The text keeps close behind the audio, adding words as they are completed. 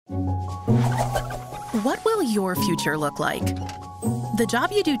What will your future look like? The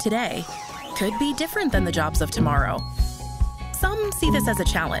job you do today could be different than the jobs of tomorrow. Some see this as a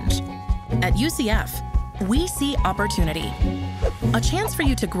challenge. At UCF, we see opportunity. A chance for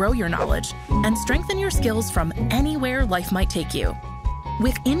you to grow your knowledge and strengthen your skills from anywhere life might take you.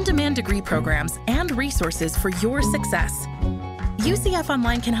 With in-demand degree programs and resources for your success, UCF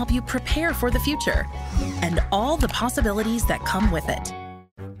Online can help you prepare for the future and all the possibilities that come with it.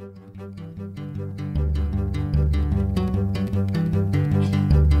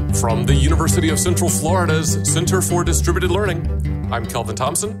 From the University of Central Florida's Center for Distributed Learning, I'm Kelvin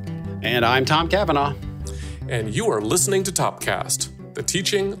Thompson. And I'm Tom Cavanaugh. And you are listening to Topcast, the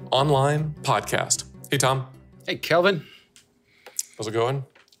teaching online podcast. Hey, Tom. Hey, Kelvin. How's it going?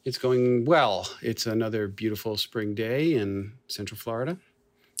 It's going well. It's another beautiful spring day in Central Florida.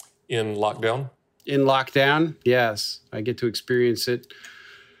 In lockdown? In lockdown, yes. I get to experience it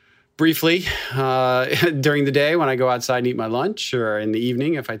briefly during the day when I go outside and eat my lunch, or in the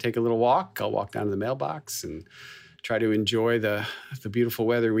evening if I take a little walk. I'll walk down to the mailbox and try to enjoy the beautiful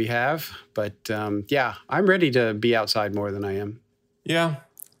weather we have. But yeah, I'm ready to be outside more than I am. Yeah. I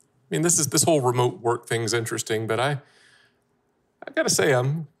mean, this whole remote work thing's interesting, but I got to say,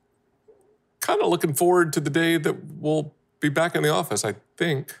 I'm kind of looking forward to the day that we'll be back in the office, I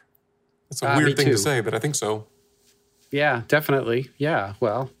think. It's a weird thing to say, but I think so. Yeah, definitely. Yeah,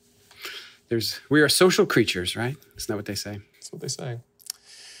 well, we are social creatures, right? Isn't that what they say? That's what they say.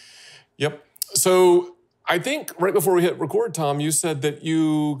 Yep. So I think right before we hit record, Tom, you said that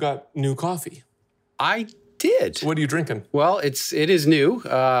you got new coffee. I did. So what are you drinking? Well, it is new.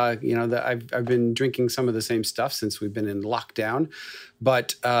 I've been drinking some of the same stuff since we've been in lockdown,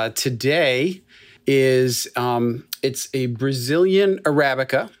 but today is it's a Brazilian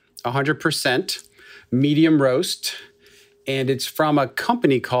Arabica, 100% medium roast, and it's from a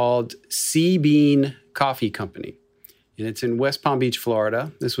company called Sea Bean Coffee Company, and it's in West Palm Beach,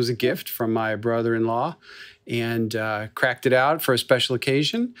 Florida. This was a gift from my brother-in-law, and cracked it out for a special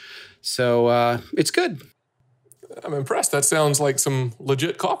occasion. So it's good. I'm impressed. That sounds like some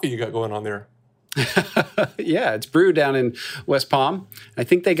legit coffee you got going on there. Yeah, it's brewed down in West Palm. I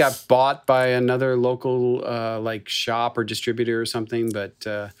think they got bought by another local like shop or distributor or something, but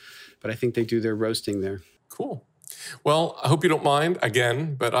I think they do their roasting there. Cool. Well, I hope you don't mind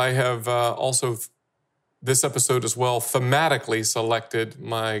again, but I have also this episode as well thematically selected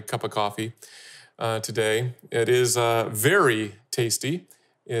my cup of coffee today. It is very tasty.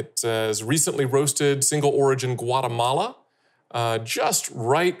 It is recently roasted single origin Guatemala, just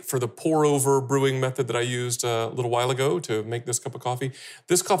right for the pour over brewing method that I used a little while ago to make this cup of coffee.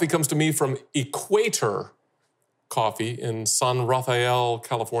 This coffee comes to me from Equator Coffee in San Rafael,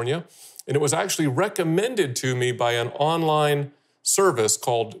 California. And it was actually recommended to me by an online service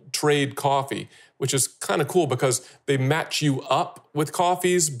called Trade Coffee, which is kind of cool because they match you up with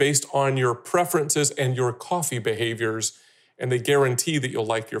coffees based on your preferences and your coffee behaviors, and they guarantee that you'll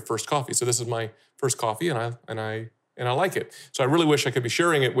like your first coffee. So this is my first coffee, and I like it. So I really wish I could be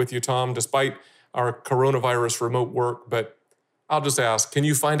sharing it with you, Tom, despite our coronavirus remote work. But I'll just ask, can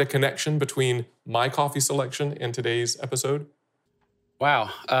you find a connection between my coffee selection and today's episode?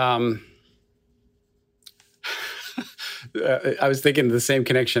 Wow. I was thinking the same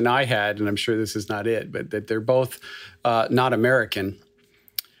connection I had, and I'm sure this is not it, but that they're both not American.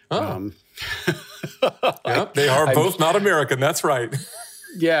 Oh. Yeah, they are both not American. That's right.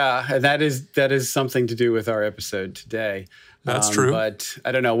 Yeah, and that is something to do with our episode today. That's true. But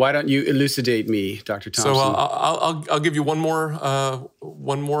I don't know. Why don't you elucidate me, Dr. Thompson? So I'll give you one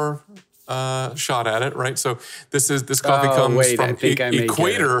more shot at it. Right. So this coffee comes from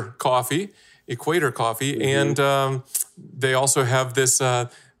Equator Coffee. Equator Coffee, mm-hmm. And they also have this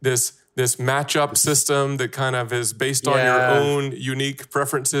matchup system that kind of is based on your own unique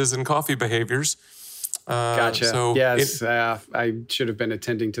preferences and coffee behaviors. Gotcha. So yes, I should have been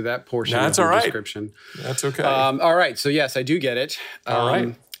attending to that portion of the description. That's okay. All right. So yes, I do get it. All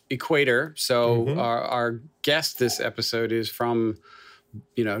right. Equator. So mm-hmm. our guest this episode is from,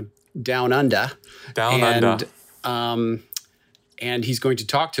 down under. Under. And he's going to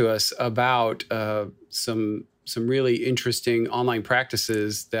talk to us about some really interesting online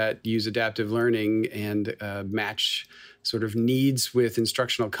practices that use adaptive learning and match sort of needs with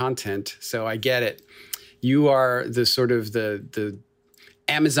instructional content. So I get it. You are the sort of the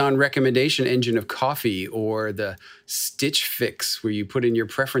Amazon recommendation engine of coffee, or the Stitch Fix where you put in your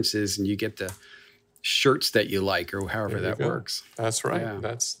preferences and you get the shirts that you like, or however that works. That's right. Yeah.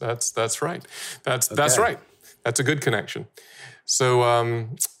 That's right. That's right. That's a good connection. So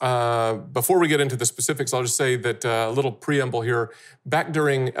before we get into the specifics, I'll just say that a little preamble here. Back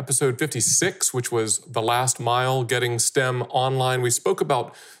during episode 56, which was the last mile getting STEM online, we spoke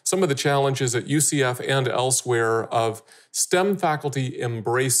about some of the challenges at UCF and elsewhere of STEM faculty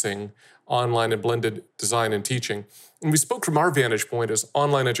embracing online and blended design and teaching. And we spoke from our vantage point as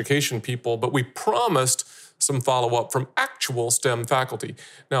online education people, but we promised some follow-up from actual STEM faculty.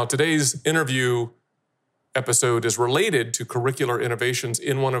 Now, today's interview episode is related to curricular innovations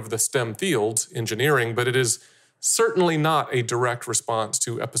in one of the STEM fields, engineering, but it is certainly not a direct response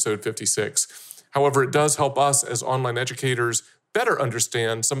to episode 56. However, it does help us as online educators better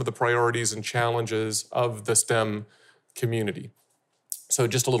understand some of the priorities and challenges of the STEM community. So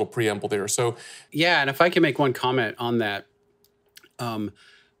just a little preamble there. So yeah, and if I can make one comment on that,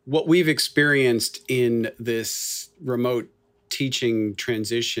 what we've experienced in this remote teaching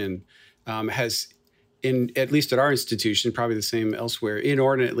transition has, at least at our institution, probably the same elsewhere,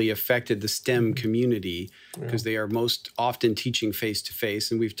 inordinately affected the STEM community because they are most often teaching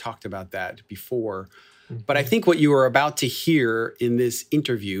face-to-face, and we've talked about that before. But I think what you are about to hear in this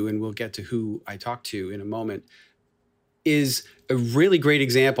interview, and we'll get to who I talked to in a moment, is a really great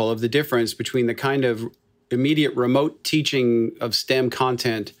example of the difference between the kind of immediate remote teaching of STEM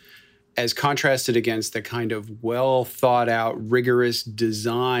content as contrasted against the kind of well thought out, rigorous,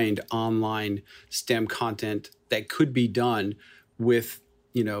 designed online STEM content that could be done with,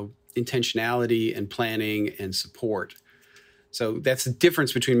 intentionality and planning and support. So that's the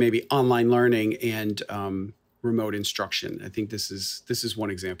difference between maybe online learning and remote instruction. I think this is one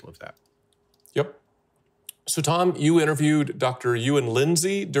example of that. Yep. So Tom, you interviewed Dr. Ewan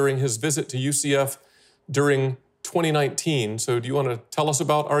Lindsay during his visit to UCF during 2019. So do you want to tell us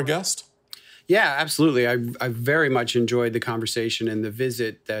about our guest? Yeah, absolutely. I very much enjoyed the conversation and the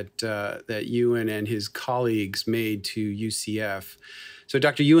visit that Ewan and his colleagues made to UCF. So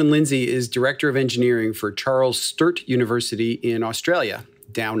Dr. Ewan Lindsay is Director of Engineering for Charles Sturt University in Australia,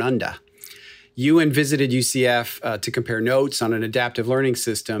 Down Under. Ewan visited UCF to compare notes on an adaptive learning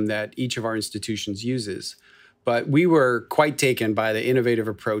system that each of our institutions uses. But we were quite taken by the innovative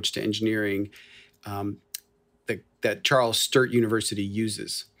approach to engineering that Charles Sturt University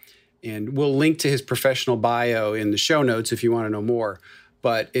uses. And we'll link to his professional bio in the show notes if you want to know more.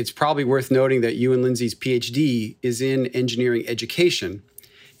 But it's probably worth noting that Ewan Lindsay's PhD is in engineering education,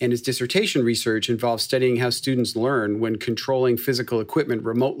 and his dissertation research involves studying how students learn when controlling physical equipment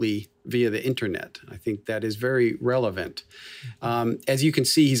remotely via the internet. I think that is very relevant. As you can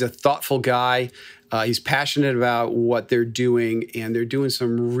see, he's a thoughtful guy. He's passionate about what they're doing, and they're doing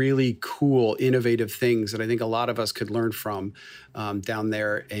some really cool, innovative things that I think a lot of us could learn from down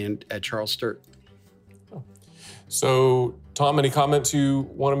there and at Charles Sturt. So, Tom, any comments you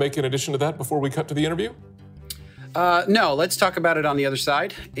want to make in addition to that before we cut to the interview? No, let's talk about it on the other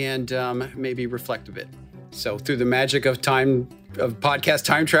side and maybe reflect a bit. So through the magic of podcast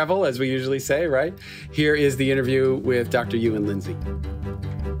time travel, as we usually say, right? Here is the interview with Dr. Ewan Lindsay.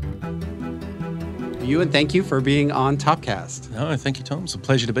 Ewan, thank you for being on Topcast. No, thank you, Tom. It's a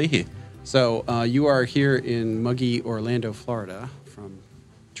pleasure to be here. So you are here in muggy Orlando, Florida, from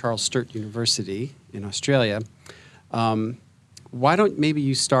Charles Sturt University in Australia. Why don't maybe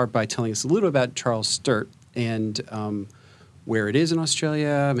you start by telling us a little about Charles Sturt and where it is in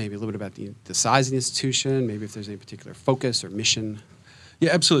Australia, maybe a little bit about the size of the institution, maybe if there's any particular focus or mission. Yeah,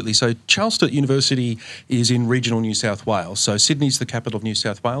 absolutely. So Charles Sturt University is in regional New South Wales. So Sydney's the capital of New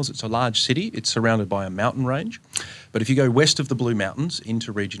South Wales. It's a large city. It's surrounded by a mountain range. But if you go west of the Blue Mountains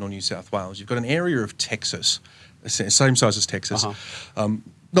into regional New South Wales, you've got an area of Texas, same size as Texas.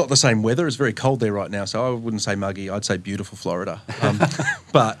 Not the same weather. It's very cold there right now, so I wouldn't say muggy. I'd say beautiful Florida.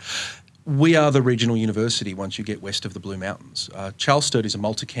 But we are the regional university once you get west of the Blue Mountains. Charles Sturt is a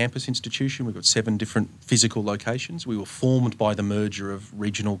multi-campus institution. We've got 7 different physical locations. We were formed by the merger of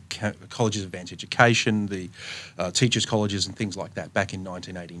regional colleges of advanced education, the teachers' colleges and things like that back in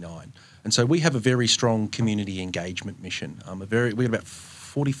 1989. And so we have a very strong community engagement mission. We have about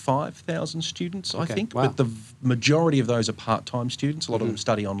 45,000 students, I think, wow. But the majority of those are part-time students. A lot of them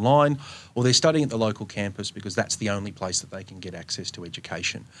study online, or they're studying at the local campus because that's the only place that they can get access to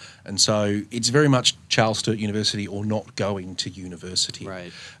education. And so it's very much Charles Sturt University or not going to university.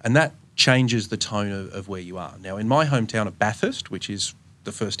 Right. And that changes the tone of where you are. Now, in my hometown of Bathurst, which is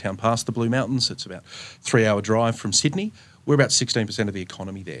the first town past the Blue Mountains, it's about a 3-hour drive from Sydney, we're about 16% of the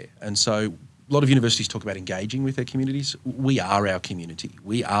economy there. And so a lot of universities talk about engaging with their communities. We are our community.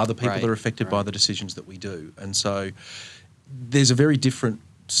 We are the people that are affected by the decisions that we do. And so there's a very different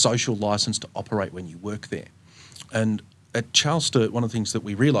social license to operate when you work there. And at Charles Sturt, one of the things that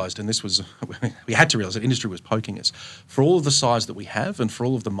we realised, and this was, we had to realise that industry was poking us, for all of the size that we have and for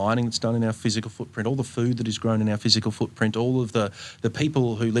all of the mining that's done in our physical footprint, all the food that is grown in our physical footprint, all of the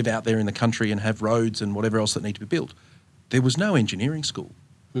people who live out there in the country and have roads and whatever else that need to be built, there was no engineering school.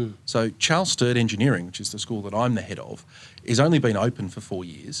 So Charles Sturt Engineering, which is the school that I'm the head of, has only been open for 4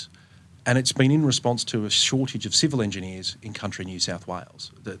 years. And it's been in response to a shortage of civil engineers in country New South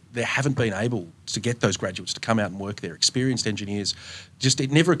Wales. That they haven't been able to get those graduates to come out and work there. Experienced engineers, just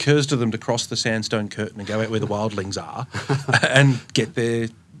it never occurs to them to cross the sandstone curtain and go out where the wildlings are and get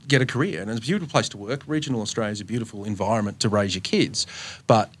a career. And it's a beautiful place to work. Regional Australia is a beautiful environment to raise your kids.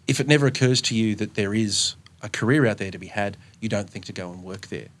 But if it never occurs to you that there is a career out there to be had, you don't think to go and work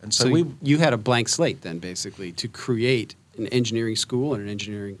there. And so you had a blank slate then, basically, to create an engineering school and an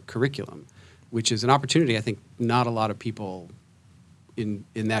engineering curriculum, which is an opportunity I think not a lot of people in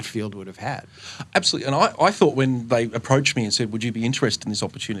that field would have had. Absolutely. And I thought when they approached me and said, would you be interested in this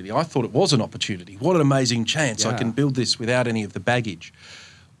opportunity? I thought it was an opportunity. What an amazing chance. I can build this without any of the baggage.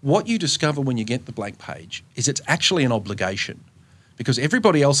 What you discover when you get the blank page is it's actually an obligation, because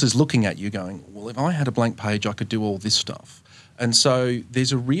everybody else is looking at you going, well, if I had a blank page, I could do all this stuff. And so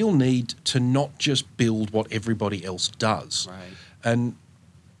there's a real need to not just build what everybody else does. Right. And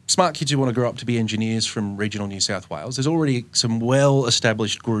smart kids who want to grow up to be engineers from regional New South Wales, there's already some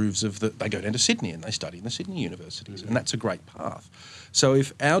well-established grooves of they go down to Sydney and they study in the Sydney universities, and that's a great path. So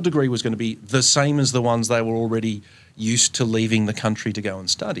if our degree was going to be the same as the ones they were already used to leaving the country to go and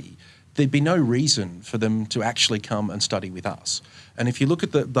study, there'd be no reason for them to actually come and study with us. And if you look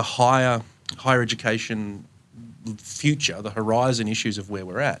at the higher education future, the horizon issues of where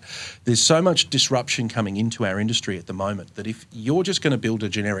we're at, there's so much disruption coming into our industry at the moment that if you're just going to build a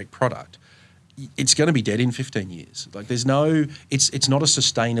generic product, it's going to be dead in 15 years. Like there's no, it's not a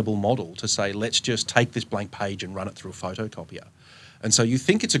sustainable model to say, let's just take this blank page and run it through a photocopier. And so you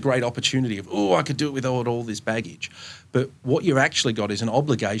think it's a great opportunity of, oh, I could do it without all this baggage. But what you've actually got is an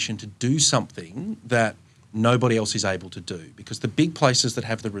obligation to do something that nobody else is able to do, because the big places that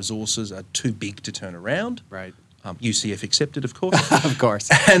have the resources are too big to turn around. Right. UCF accepted, of course. Of course.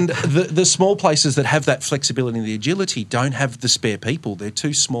 And the small places that have that flexibility and the agility don't have the spare people. They're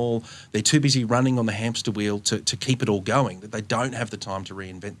too small. They're too busy running on the hamster wheel to keep it all going, that they don't have the time to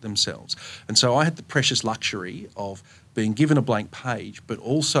reinvent themselves. And so I had the precious luxury of being given a blank page, but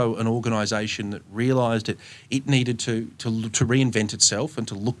also an organisation that realised it needed to reinvent itself and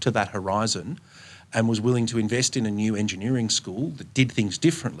to look to that horizon, and was willing to invest in a new engineering school that did things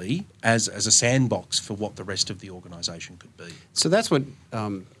differently as a sandbox for what the rest of the organisation could be. So that's what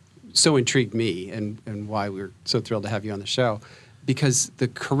so intrigued me and why we're so thrilled to have you on the show, because the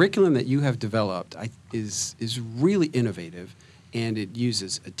curriculum that you have developed is really innovative, and it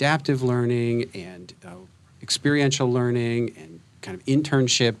uses adaptive learning and experiential learning and kind of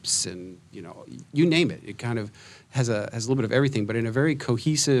internships and, you name it. It kind of has a little bit of everything, but in a very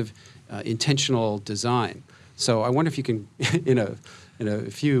cohesive, intentional design. So I wonder if you can, in a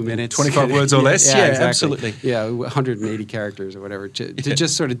few minutes, 25 words or less. Yeah, exactly. Absolutely. Yeah, 180 characters or whatever, to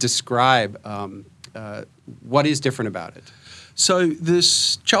just sort of describe what is different about it. So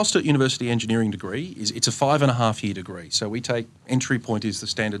this Charles Sturt University engineering degree it's a 5.5-year degree. So we take entry point is the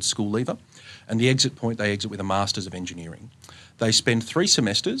standard school leaver, and the exit point they exit with a Masters of Engineering. They spend 3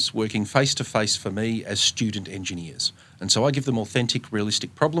 semesters working face-to-face for me as student engineers. And so I give them authentic,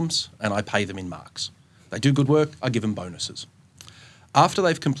 realistic problems, and I pay them in marks. They do good work, I give them bonuses. After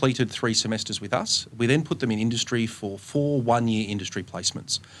they've completed 3 semesters with us, we then put them in industry for 4 one-year industry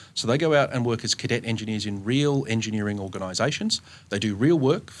placements. So they go out and work as cadet engineers in real engineering organisations. They do real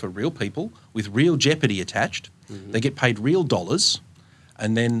work for real people with real jeopardy attached. Mm-hmm. They get paid real dollars,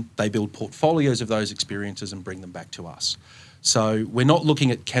 and then they build portfolios of those experiences and bring them back to us. So we're not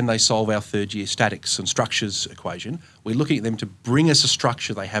looking at can they solve our third-year statics and structures equation. We're looking at them to bring us a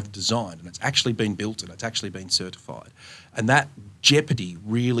structure they have designed, and it's actually been built and it's actually been certified. And that jeopardy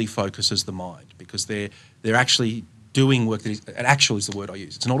really focuses the mind, because they're actually doing work that is, and actual is the word I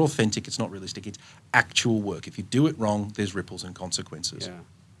use. It's not authentic, it's not realistic, it's actual work. If you do it wrong, there's ripples and consequences. Yeah.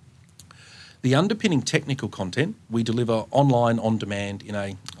 The underpinning technical content we deliver online, on demand, in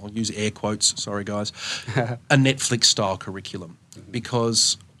I'll use air quotes, sorry guys, a Netflix-style curriculum.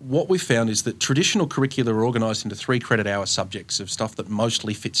 Because what we've found is that traditional curricula are organised into 3 credit hour subjects of stuff that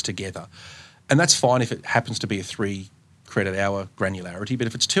mostly fits together. And that's fine if it happens to be a 3 credit hour granularity, but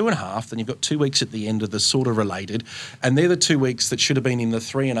if it's 2.5, then you've got 2 weeks at the end of the sort of related, and they're the 2 weeks that should have been in the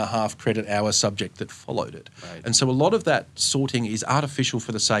 3.5 credit hour subject that followed it. Right. And so a lot of that sorting is artificial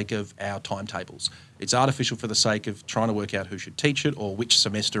for the sake of our timetables. It's artificial for the sake of trying to work out who should teach it or which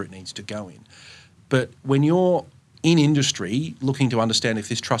semester it needs to go in. But when you're in industry looking to understand if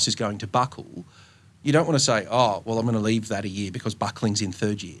this truss is going to buckle, you don't want to say, oh, well, I'm going to leave that a year because buckling's in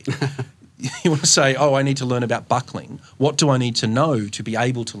third year. You want to say, oh, I need to learn about buckling. What do I need to know to be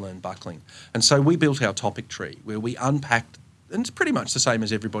able to learn buckling? And so we built our topic tree where we unpacked, and it's pretty much the same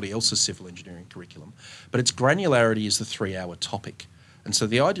as everybody else's civil engineering curriculum, but its granularity is the 3-hour topic. And so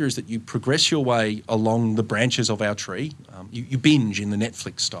the idea is that you progress your way along the branches of our tree. You binge in the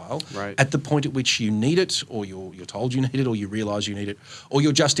Netflix style at the point at which you need it, or you're told you need it, or you realise you need it, or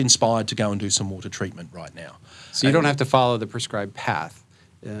you're just inspired to go and do some water treatment right now. So you don't have to follow the prescribed path.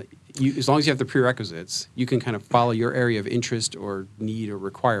 As long as you have the prerequisites, you can kind of follow your area of interest or need or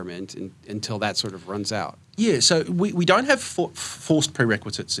requirement until that sort of runs out. Yeah, so we don't have forced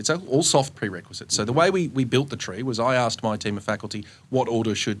prerequisites. It's all soft prerequisites. So the way we built the tree was I asked my team of faculty, what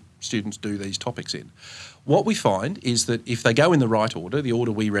order should students do these topics in? What we find is that if they go in the right order, the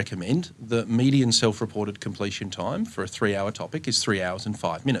order we recommend, the median self-reported completion time for a 3-hour topic is 3 hours and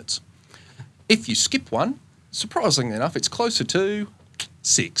 5 minutes. If you skip one, surprisingly enough, it's closer to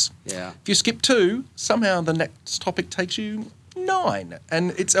 6. Yeah. If you skip 2, somehow the next topic takes you 9.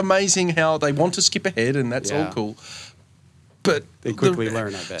 And it's amazing how they want to skip ahead, and that's all cool. But they quickly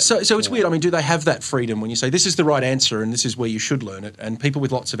learn, I bet. So it's weird. I mean, do they have that freedom when you say this is the right answer and this is where you should learn it? And people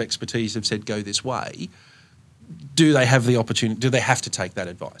with lots of expertise have said go this way. Do they have the opportunity? Do they have to take that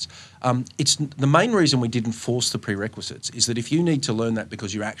advice? It's the main reason we didn't force the prerequisites is that if you need to learn that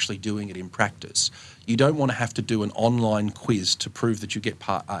because you're actually doing it in practice, you don't want to have to do an online quiz to prove that you get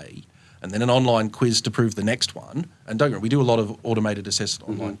part A, and then an online quiz to prove the next one. And don't worry, we do a lot of automated assessed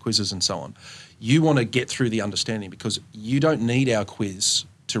online quizzes and so on. You want to get through the understanding because you don't need our quiz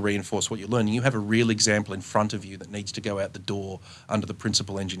to reinforce what you're learning. You have a real example in front of you that needs to go out the door under the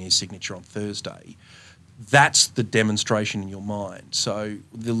principal engineer's signature on Thursday. That's the demonstration in your mind. So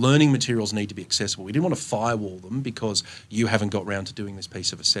the learning materials need to be accessible. We didn't want to firewall them because you haven't got round to doing this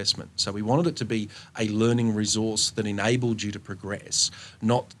piece of assessment. So we wanted it to be a learning resource that enabled you to progress,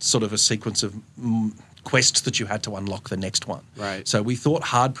 not sort of a sequence of quests that you had to unlock the next one. Right. So we thought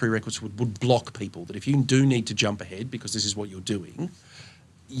hard prerequisites would block people, that if you do need to jump ahead because this is what you're doing,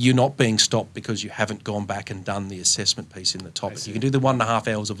 you're not being stopped because you haven't gone back and done the assessment piece in the topic. You can do the 1.5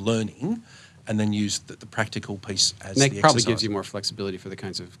 hours of learning and then use the practical piece as the exercise. That probably gives you more flexibility for the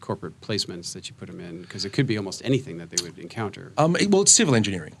kinds of corporate placements that you put them in, because it could be almost anything that they would encounter. Well, it's civil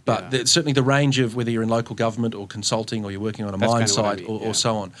engineering, but certainly the range of whether you're in local government or consulting or you're working on a mine site or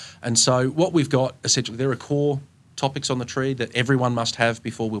so on. And so what we've got, essentially, there are core topics on the tree that everyone must have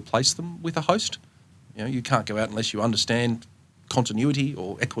before we'll place them with a host. You know, you can't go out unless you understand continuity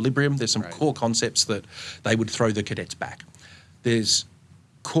or equilibrium. There's some core concepts that they would throw the cadets back. There's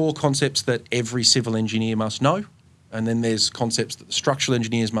core concepts that every civil engineer must know, and then there's concepts that the structural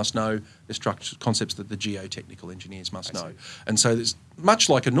engineers must know, there's concepts that the geotechnical engineers must know. And so there's much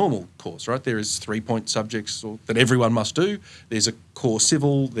like a normal course, right? There is 3-point subjects that everyone must do. There's a core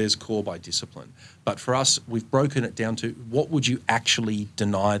civil, there's core by discipline. But for us, we've broken it down to what would you actually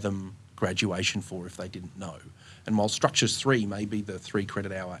deny them graduation for if they didn't know? And while Structures 3 may be the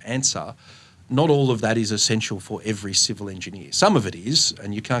 3-credit hour answer, not all of that is essential for every civil engineer. Some of it is,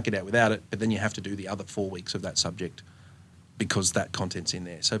 and you can't get out without it, but then you have to do the other 4 weeks of that subject because that content's in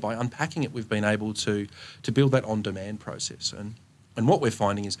there. So by unpacking it, we've been able to build that on-demand process. And what we're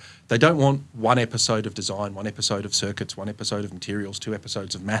finding is they don't want 1 episode of design, 1 episode of circuits, 1 episode of materials, 2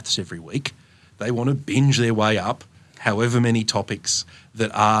 episodes of maths every week. They want to binge their way up however many topics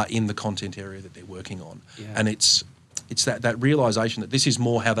that are in the content area that they're working on. Yeah. And it's that realisation that this is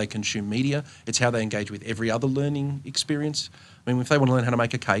more how they consume media. It's how they engage with every other learning experience. I mean, if they want to learn how to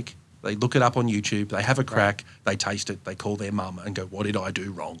make a cake, they look it up on YouTube, they have a crack, they taste it, they call their mum and go, what did I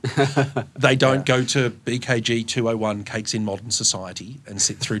do wrong? They don't go to BKG 201 Cakes in Modern Society and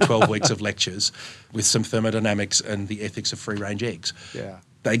sit through 12 weeks of lectures with some thermodynamics and the ethics of free-range eggs. Yeah.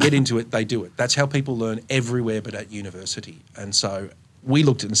 They get into it, they do it. That's how people learn everywhere but at university. And so we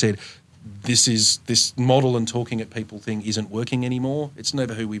looked at it and said, this model and talking at people thing isn't working anymore. It's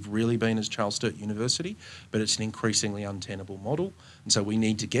never who we've really been as Charles Sturt University, but it's an increasingly untenable model. And so we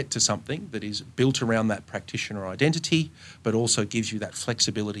need to get to something that is built around that practitioner identity, but also gives you that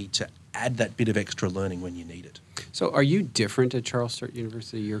flexibility to add that bit of extra learning when you need it. So are you different at Charles Sturt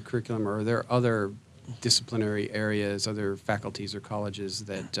University, your curriculum, or are there other disciplinary areas, other faculties or colleges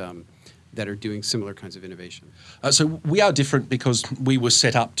that are doing similar kinds of innovation? So we are different because we were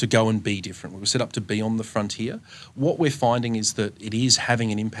set up to go and be different. We were set up to be on the frontier. What we're finding is that it is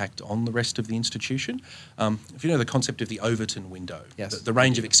having an impact on the rest of the institution. If you know the concept of the Overton window, the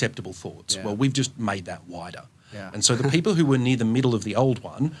range of acceptable thoughts, well, we've just made that wider. Yeah. And so the people who were near the middle of the old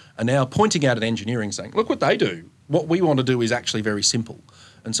one are now pointing out at engineering saying, look what they do. what we want to do is actually very simple.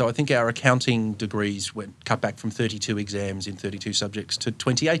 And so I think our accounting degrees went cut back from 32 exams in 32 subjects to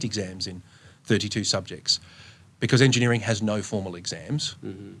 28 exams in 32 subjects, because engineering has no formal exams.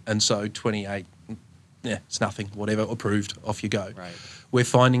 And so 28, it's nothing, whatever, approved, off you go. Right. We're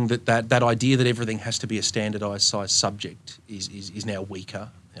finding that idea that everything has to be a standardised size subject is now weaker.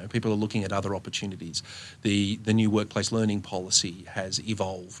 You know, people are looking at other opportunities. The new workplace learning policy has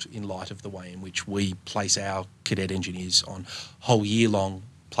evolved in light of the way in which we place our cadet engineers on whole year-long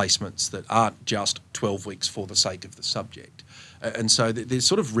placements that aren't just 12 weeks for the sake of the subject. And so there's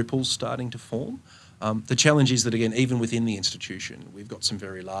sort of ripples starting to form. The challenge is that, again, even within the institution, we've got some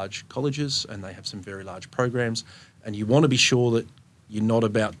very large colleges and they have some very large programs, and you want to be sure that you're not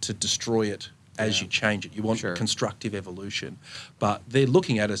about to destroy it as you change it. You want constructive evolution. But they're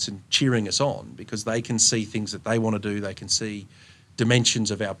looking at us and cheering us on because they can see things that they want to do. They can see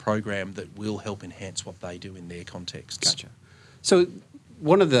dimensions of our program that will help enhance what they do in their contexts. Gotcha. So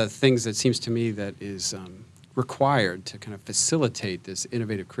one of the things that seems to me that is required to kind of facilitate this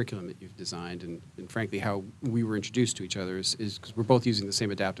innovative curriculum that you've designed and frankly how we were introduced to each other is because we're both using the same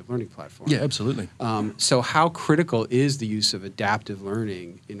adaptive learning platform. Yeah, absolutely. So how critical is the use of adaptive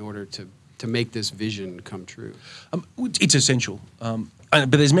learning in order to make this vision come true? It's essential.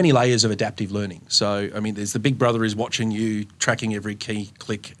 But there's many layers of adaptive learning. So, I mean, there's the big brother is watching you, tracking every key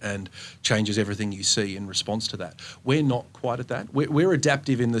click and changes everything you see in response to that. We're not quite at that. We're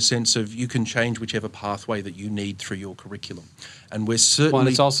adaptive in the sense of you can change whichever pathway that you need through your curriculum. And we're certainly... Well, and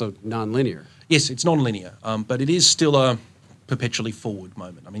it's also non-linear. Yes, it's non-linear, but it is still a perpetually forward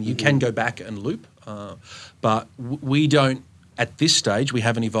moment. I mean, you can go back and loop, but we don't... At this stage, we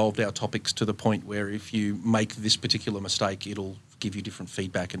haven't evolved our topics to the point where if you make this particular mistake, it'll give you different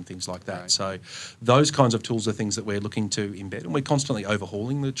feedback and things like that. Right. So those kinds of tools are things that we're looking to embed, and we're constantly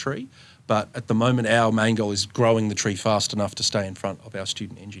overhauling the tree. But at the moment, our main goal is growing the tree fast enough to stay in front of our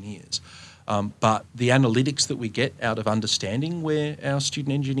student engineers. But the analytics that we get out of understanding where our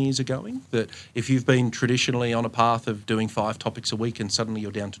student engineers are going, that if you've been traditionally on a path of doing 5 topics a week and suddenly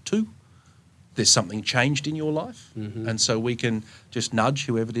you're down to 2, there's something changed in your life. And so we can just nudge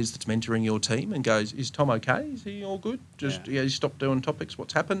whoever it is that's mentoring your team and goes, is Tom okay? Is he all good? He stopped doing topics.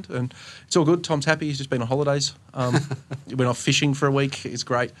 What's happened? And it's all good. Tom's happy. He's just been on holidays. He went off fishing for a week. It's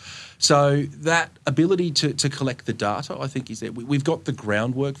great. So that ability to collect the data, I think, is there. We've got the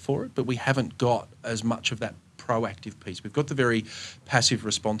groundwork for it, but we haven't got as much of that proactive piece. We've got the very passive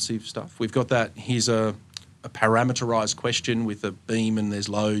responsive stuff. We've got that, here's a parameterized question with a beam and there's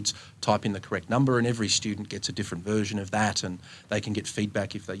loads, type in the correct number, and every student gets a different version of that, and they can get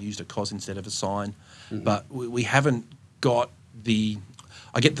feedback if they used a cos instead of a sine. But we haven't got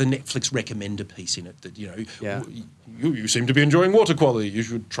I get the Netflix recommender piece in it that, you seem to be enjoying water quality. You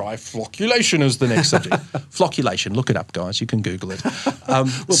should try flocculation as the next subject. Flocculation, look it up, guys. You can Google it. We'll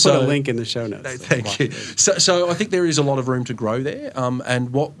put a link in the show notes. Thank you. So I think there is a lot of room to grow there.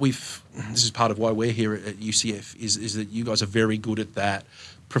 And what this is part of why we're here at UCF, is that you guys are very good at that,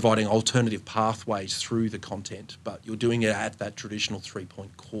 providing alternative pathways through the content, but you're doing it at that traditional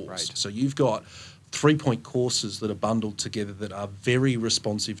 3-point course. Right. So you've got 3-point courses that are bundled together that are very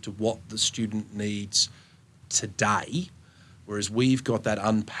responsive to what the student needs today, whereas we've got that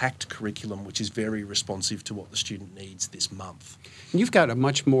unpacked curriculum which is very responsive to what the student needs this month. And you've got a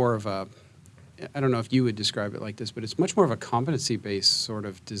much more of a, I don't know if you would describe it like this, but it's much more of a competency-based sort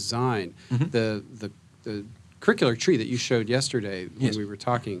of design. The curricular tree that you showed yesterday when we were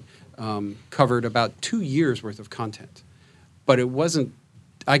talking covered about 2 years worth of content, but it wasn't,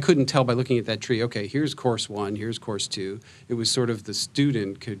 I couldn't tell by looking at that tree, okay, here's course 1, here's course 2. It was sort of the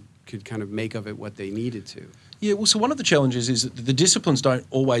student could kind of make of it what they needed to. Yeah, well, so one of the challenges is that the disciplines don't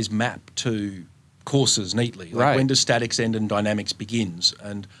always map to courses neatly. Like when does statics end and dynamics begins?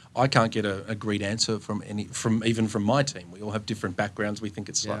 And I can't get a agreed answer from my team. We all have different backgrounds. We think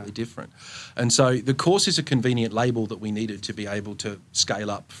it's slightly different. And so the course is a convenient label that we needed to be able to scale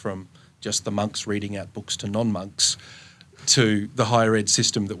up from just the monks reading out books to non-monks to the higher ed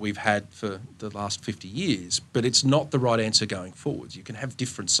system that we've had for the last 50 years. But it's not the right answer going forwards. You can have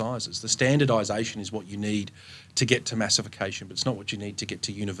different sizes. The standardisation is what you need to get to massification, but it's not what you need to get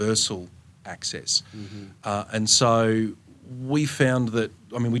to universal access. And so we found that,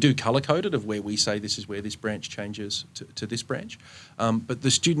 I mean, we do colour-coded of where we say this is where this branch changes to this branch. But the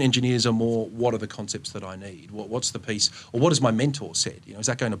student engineers are more, what are the concepts that I need? What's the piece? Or what has my mentor said? Is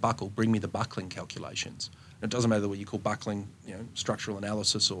that going to buckle? Bring me the buckling calculations. It doesn't matter what you call buckling, structural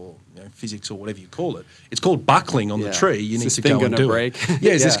analysis or physics or whatever you call it. It's called buckling on the tree. You need to go and do it.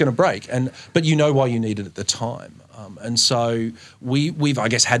 Yeah, is this going to break? But you know why you need it at the time. And so we've, I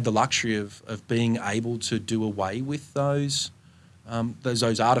guess, had the luxury of being able to do away with those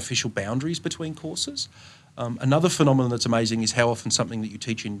artificial boundaries between courses. Another phenomenon that's amazing is how often something that you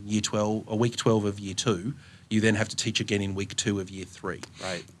teach in year 12 or week 12 of year 2, you then have to teach again in week 2 of year 3.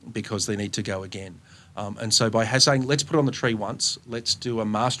 Right. Because they need to go again. And so by saying, let's put it on the tree once, let's do a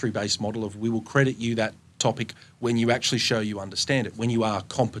mastery-based model of we will credit you that topic when you actually show you understand it, when you are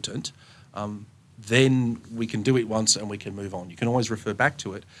competent, then we can do it once and we can move on. You can always refer back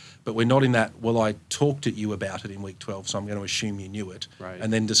to it, but we're not in that, well, I talked at you about it in week 12, so I'm going to assume you knew it, right.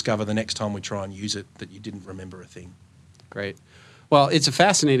 And then discover the next time we try and use it that you didn't remember a thing. Great. Well, it's a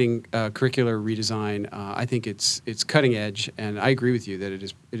fascinating curricular redesign. I think it's cutting edge, and I agree with you that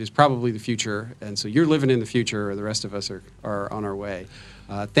it is probably the future. And so you're living in the future, or the rest of us are on our way.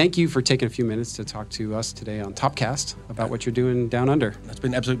 Thank you for taking a few minutes to talk to us today on Topcast about what you're doing down under. It's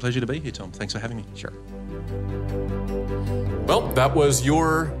been an absolute pleasure to be here, Tom. Thanks for having me. Sure. Well, that was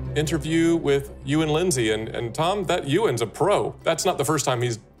your interview with Ewan Lindsay. And Tom, that Ewan's a pro. That's not the first time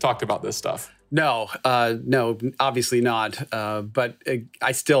he's talked about this stuff. No, obviously not. But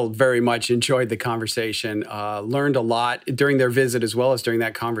I still very much enjoyed the conversation, learned a lot during their visit as well as during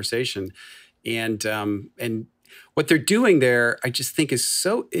that conversation. And what they're doing there, I just think is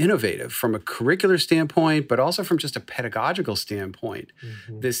so innovative from a curricular standpoint, but also from just a pedagogical standpoint.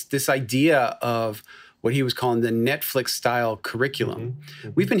 Mm-hmm. This idea of what he was calling the Netflix-style curriculum. Mm-hmm.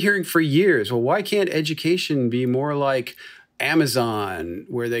 We've been hearing for years, well, why can't education be more like Amazon,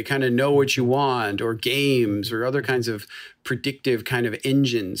 where they kind of know what you want, or games, or other kinds of predictive kind of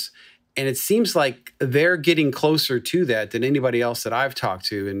engines? And it seems like they're getting closer to that than anybody else that I've talked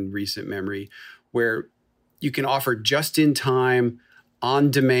to in recent memory, where you can offer just-in-time,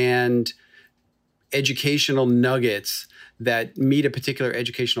 on-demand educational nuggets that meet a particular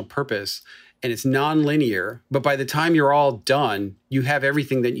educational purpose, and it's non-linear, but by the time you're all done, you have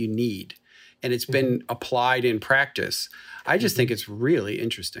everything that you need, and it's been applied in practice. I just think it's really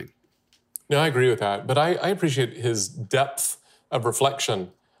interesting. No, I agree with that. But I appreciate his depth of reflection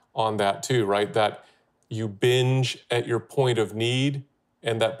on that too, right? That you binge at your point of need,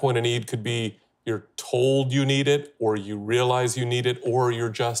 and that point of need could be you're told you need it, or you realize you need it, or you're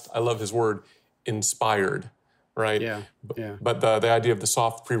just, I love his word, inspired, right? Yeah. But the idea of the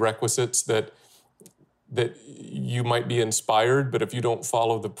soft prerequisites that you might be inspired, but if you don't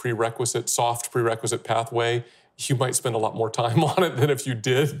follow the soft prerequisite pathway, you might spend a lot more time on it than if you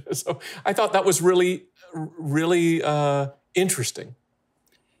did. So I thought that was really, really interesting.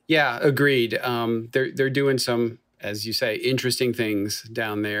 Yeah, agreed. They're doing some, as you say, interesting things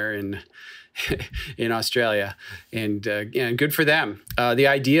down there in Australia, and good for them. The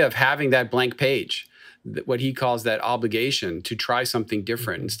idea of having that blank page, what he calls that obligation to try something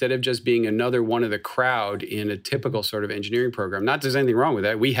different, instead of just being another one of the crowd in a typical sort of engineering program. Not that there's anything wrong with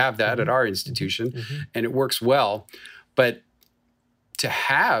that. We have that at our institution, and it works well. But to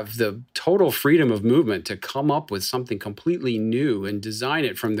have the total freedom of movement to come up with something completely new and design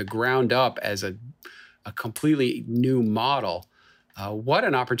it from the ground up as a completely new model, what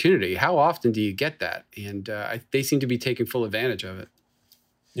an opportunity. How often do you get that? And they seem to be taking full advantage of it.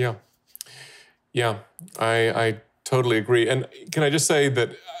 Yeah, I totally agree. And can I just say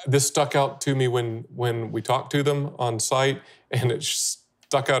that this stuck out to me when we talked to them on site, and it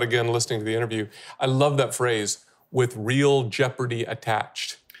stuck out again listening to the interview. I love that phrase, with real jeopardy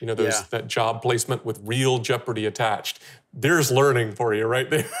attached. You know, there's that job placement with real jeopardy attached. There's learning for you right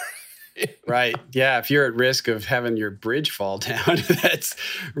there. Right. Yeah. If you're at risk of having your bridge fall down, that's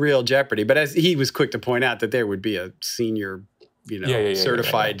real jeopardy. But as he was quick to point out, that there would be a senior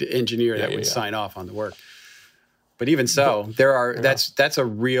certified engineer that would sign off on the work. But even so, that's a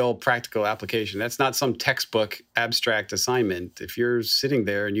real practical application. That's not some textbook abstract assignment. If you're sitting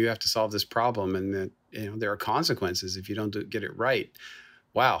there and you have to solve this problem, and that there are consequences if you don't get it right.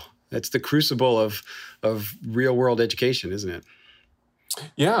 Wow, that's the crucible of real world education, isn't it?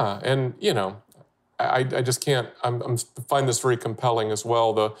 Yeah, and I just can't. I find this very compelling as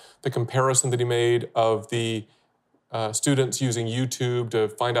well. The comparison that he made of the students using YouTube to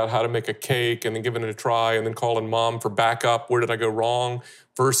find out how to make a cake and then giving it a try and then calling mom for backup. Where did I go wrong?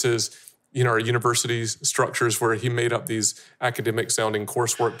 Versus, our university's structures where he made up these academic sounding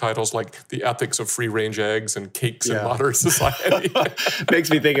coursework titles like The Ethics of Free Range Eggs and Cakes in Modern Society. Makes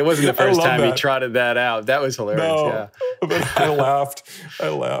me think it wasn't the first time he trotted that out. That was hilarious. No, but I laughed. I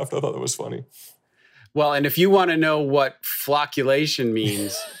thought that was funny. Well, and if you want to know what flocculation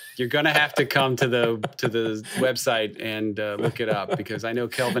means, You're going to have to come to the website and look it up, because I know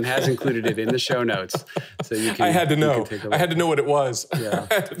Kelvin has included it in the show notes. So you can. I had to know. I had to know what it was. Yeah.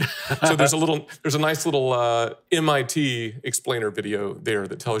 So there's a nice little MIT explainer video there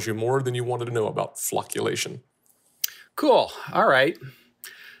that tells you more than you wanted to know about flocculation. Cool. All right.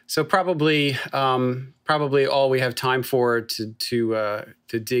 So probably all we have time for to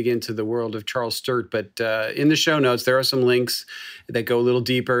dig into the world of Charles Sturt. But in the show notes, there are some links that go a little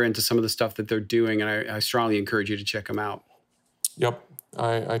deeper into some of the stuff that they're doing, and I strongly encourage you to check them out. Yep,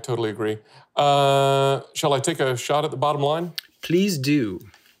 I totally agree. Shall I take a shot at the bottom line? Please do.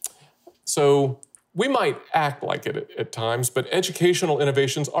 So we might act like it at times, but educational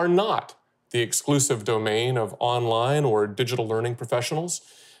innovations are not the exclusive domain of online or digital learning professionals.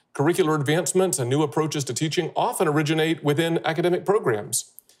 Curricular advancements and new approaches to teaching often originate within academic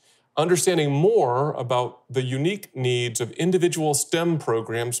programs. Understanding more about the unique needs of individual STEM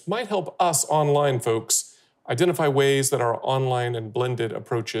programs might help us online folks identify ways that our online and blended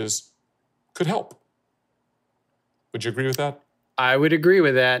approaches could help. Would you agree with that? I would agree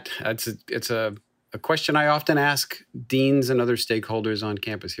with that. It's a question I often ask deans and other stakeholders on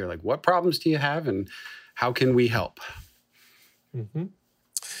campus here. Like, what problems do you have and how can we help? Mm-hmm.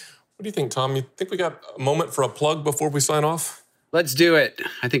 What do you think, Tom? You think we got a moment for a plug before we sign off? Let's do it.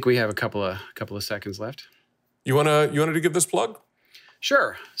 I think we have a couple of seconds left. You wanted to give this plug?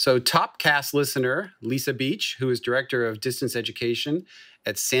 Sure. So Topcast listener Lisa Beach, who is Director of Distance Education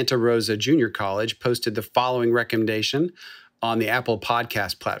at Santa Rosa Junior College, posted the following recommendation on the Apple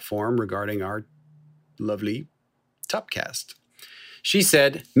Podcast platform regarding our lovely Topcast. She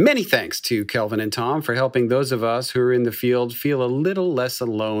said, "Many thanks to Kelvin and Tom for helping those of us who are in the field feel a little less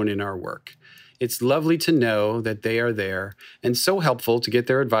alone in our work. It's lovely to know that they are there and so helpful to get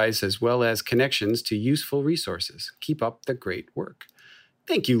their advice as well as connections to useful resources. Keep up the great work."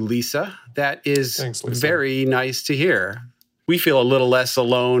 Thank you, Lisa. That is Thanks, Lisa. Very nice to hear. We feel a little less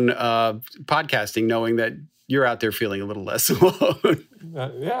alone podcasting, knowing that you're out there feeling a little less alone.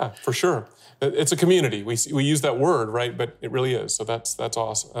 Yeah, for sure. It's a community. We use that word, right? But it really is. So that's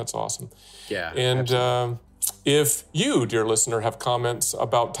awesome. That's awesome. Yeah. And if you, dear listener, have comments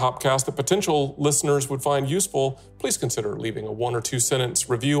about Topcast that potential listeners would find useful, please consider leaving a 1 or 2 sentence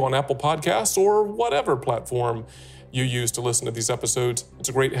review on Apple Podcasts or whatever platform you use to listen to these episodes. It's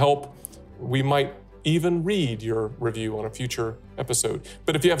a great help. We might even read your review on a future episode.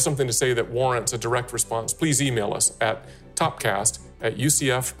 But if you have something to say that warrants a direct response, please email us at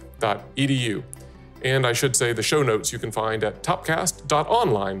topcast@ucf.edu. And I should say the show notes you can find at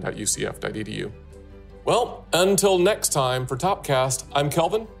topcast.online.ucf.edu. Well, until next time for Topcast, I'm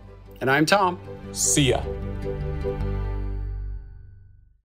Kelvin. And I'm Tom. See ya.